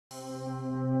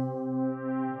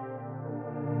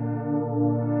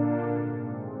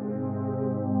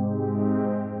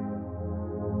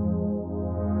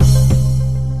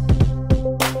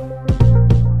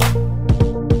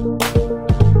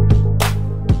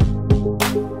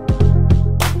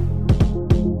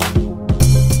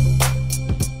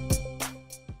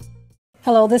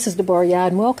Hello, this is Deborah,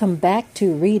 and welcome back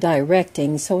to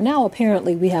Redirecting. So now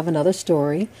apparently we have another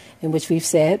story in which we've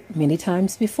said many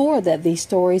times before that these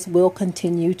stories will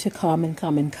continue to come and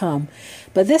come and come.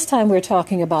 But this time we're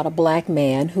talking about a black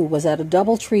man who was at a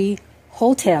DoubleTree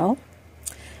hotel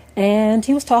and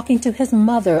he was talking to his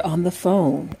mother on the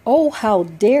phone. Oh, how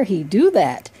dare he do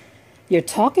that? You're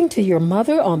talking to your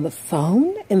mother on the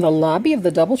phone in the lobby of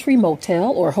the DoubleTree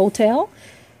motel or hotel?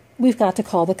 We've got to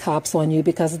call the cops on you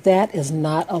because that is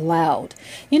not allowed.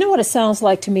 You know what it sounds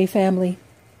like to me, family?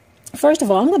 First of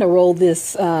all, I'm going to roll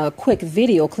this quick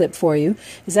video clip for you.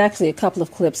 It's actually a couple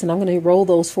of clips, and I'm going to roll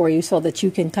those for you so that you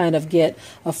can kind of get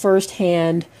a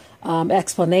first-hand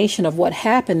explanation of what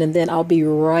happened, and then I'll be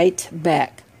right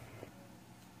back.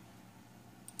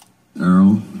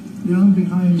 Earl, yeah, I'm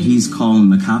behind you. He's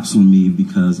calling the cops on me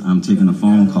because I'm taking a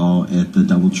phone call at the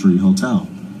DoubleTree Hotel.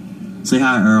 Say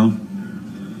hi, Earl.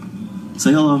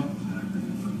 Say hello.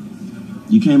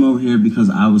 You came over here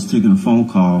because I was taking a phone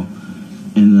call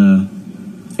in the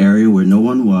area where no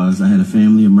one was. I had a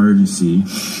family emergency,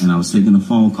 and I was taking a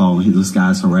phone call, and this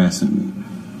guy's harassing me.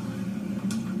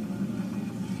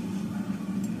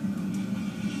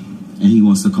 And he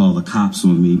wants to call the cops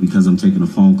on me because I'm taking a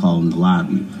phone call in the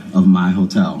lobby of my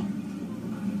hotel.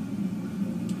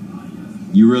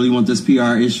 You really want this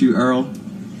PR issue, Earl?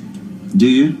 Do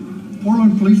you?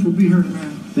 Portland police will be here tonight.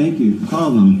 Thank you.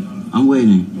 Call them. I'm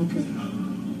waiting. Okay.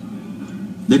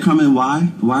 They're coming.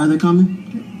 Why? Why are they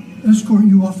coming? Escort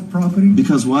you off the property.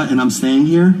 Because what? And I'm staying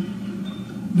here?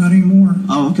 Not anymore.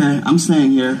 Oh, okay. I'm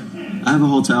staying here. I have a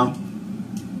hotel.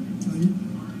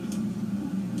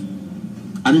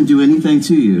 I didn't do anything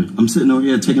to you. I'm sitting over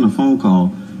here taking a phone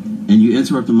call, and you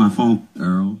interrupted my phone,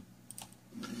 Earl.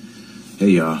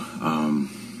 Hey, y'all.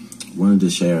 Wanted to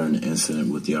share an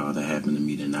incident with y'all that happened to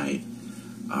me tonight.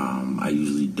 I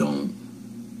usually don't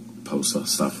post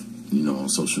stuff, on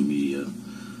social media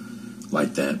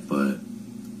like that, but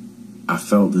I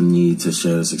felt the need to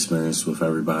share this experience with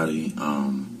everybody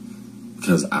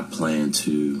because I plan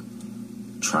to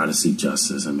try to seek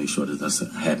justice and make sure that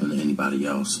doesn't happen to anybody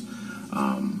else.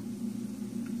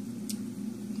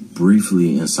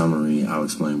 Briefly, in summary, I'll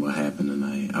explain what happened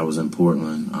tonight. I was in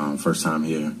Portland, first time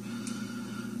here,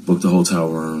 booked a hotel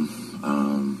room,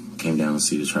 came down to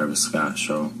see the Travis Scott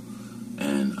show,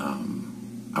 and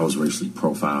I was racially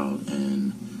profiled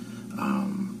and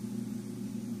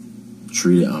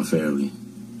treated unfairly,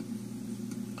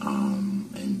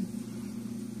 and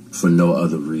for no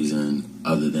other reason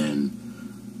other than,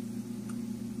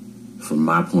 from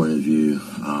my point of view,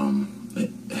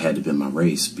 it had to be my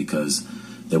race because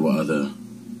there were other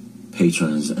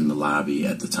patrons in the lobby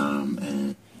at the time.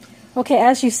 And okay,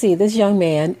 as you see, this young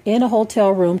man in a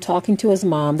hotel room talking to his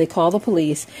mom, they call the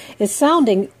police. It's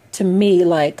sounding to me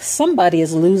like somebody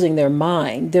is losing their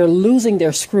mind. They're losing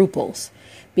their scruples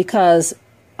because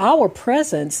our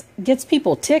presence gets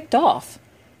people ticked off.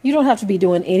 You don't have to be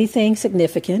doing anything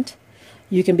significant.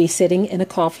 You can be sitting in a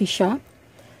coffee shop,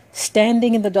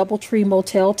 standing in the DoubleTree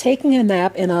motel, taking a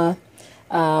nap in a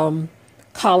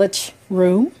college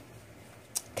room,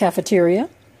 cafeteria.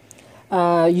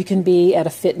 You can be at a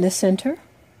fitness center,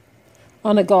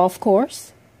 on a golf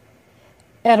course,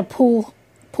 at a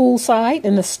poolside,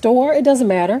 in a store. It doesn't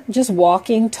matter. Just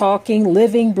walking, talking,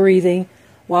 living, breathing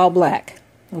while black.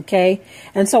 Okay?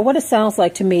 And so what it sounds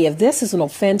like to me, if this is an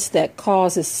offense that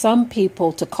causes some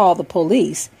people to call the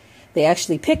police, they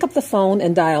actually pick up the phone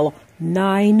and dial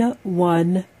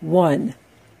 911.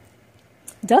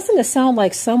 Doesn't it sound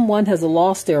like someone has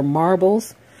lost their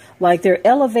marbles? Like their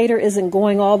elevator isn't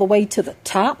going all the way to the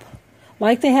top?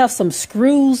 Like they have some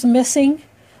screws missing?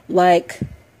 Like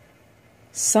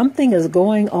something is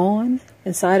going on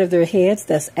inside of their heads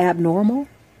that's abnormal?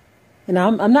 And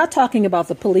I'm not talking about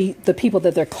the people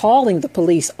that they're calling the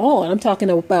police on. I'm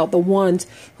talking about the ones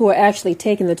who are actually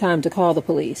taking the time to call the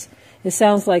police. It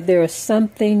sounds like there is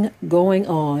something going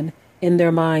on in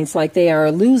their minds, like they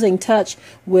are losing touch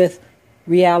with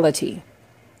reality,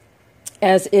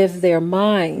 as if their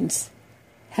minds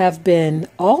have been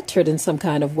altered in some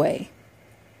kind of way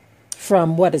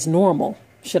from what is normal,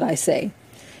 should I say.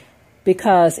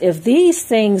 Because if these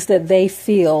things that they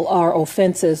feel are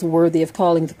offenses worthy of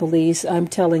calling the police, I'm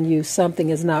telling you something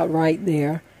is not right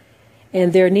there.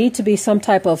 And there need to be some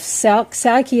type of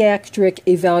psychiatric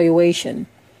evaluation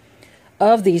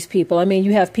of these people. I mean,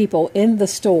 you have people in the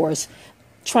stores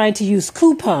trying to use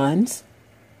coupons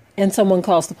and someone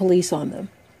calls the police on them.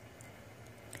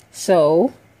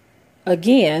 So,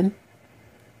 again,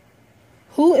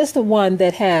 who is the one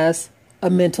that has a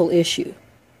mental issue?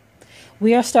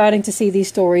 We are starting to see these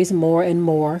stories more and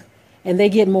more, and they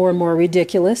get more and more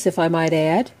ridiculous, if I might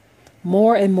add.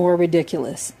 more and more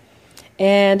ridiculous.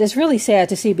 And it's really sad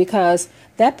to see, because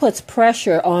that puts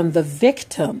pressure on the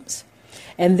victims.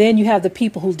 And then you have the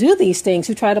people who do these things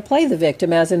who try to play the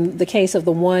victim, as in the case of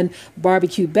the one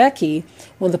Barbecue Becky,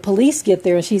 when the police get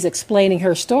there and she's explaining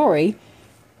her story,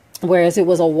 whereas it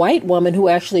was a white woman who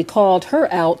actually called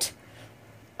her out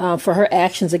for her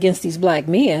actions against these black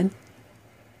men.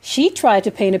 She tried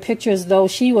to paint a picture as though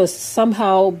she was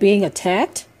somehow being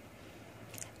attacked,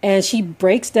 and she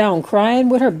breaks down crying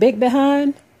with her big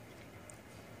behind.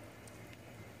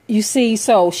 You see,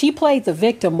 so she played the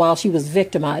victim while she was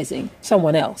victimizing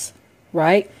someone else,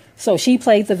 right? So she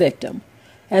played the victim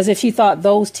as if she thought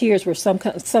those tears were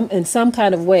in some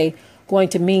kind of way going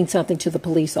to mean something to the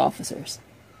police officers.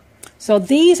 So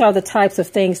these are the types of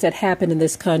things that happen in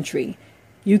this country.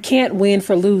 You can't win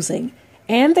for losing.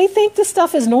 And they think this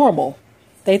stuff is normal.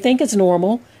 They think it's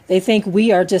normal. They think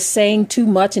we are just saying too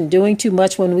much and doing too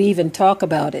much when we even talk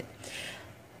about it.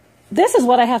 This is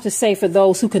what I have to say for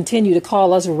those who continue to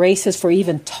call us racist for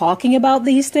even talking about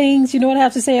these things. You know what I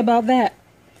have to say about that?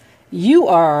 You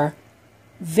are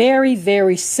very,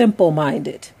 very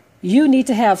simple-minded. You need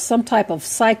to have some type of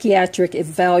psychiatric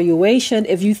evaluation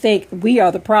if you think we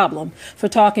are the problem for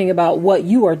talking about what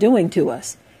you are doing to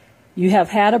us. You have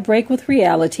had a break with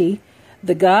reality.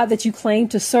 The God that you claim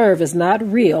to serve is not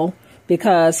real,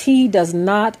 because he does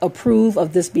not approve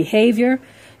of this behavior.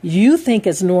 You think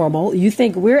it's normal. You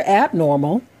think we're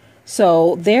abnormal.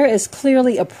 So there is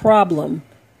clearly a problem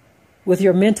with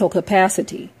your mental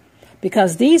capacity,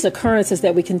 because these occurrences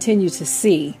that we continue to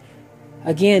see,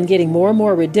 again, getting more and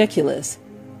more ridiculous,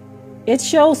 it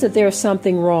shows that there's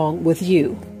something wrong with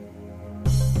you,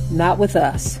 not with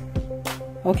us.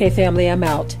 Okay, family, I'm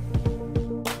out.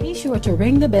 Be sure to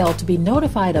ring the bell to be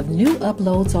notified of new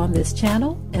uploads on this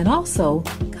channel, and also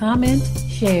comment,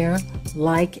 share,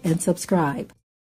 like, and subscribe.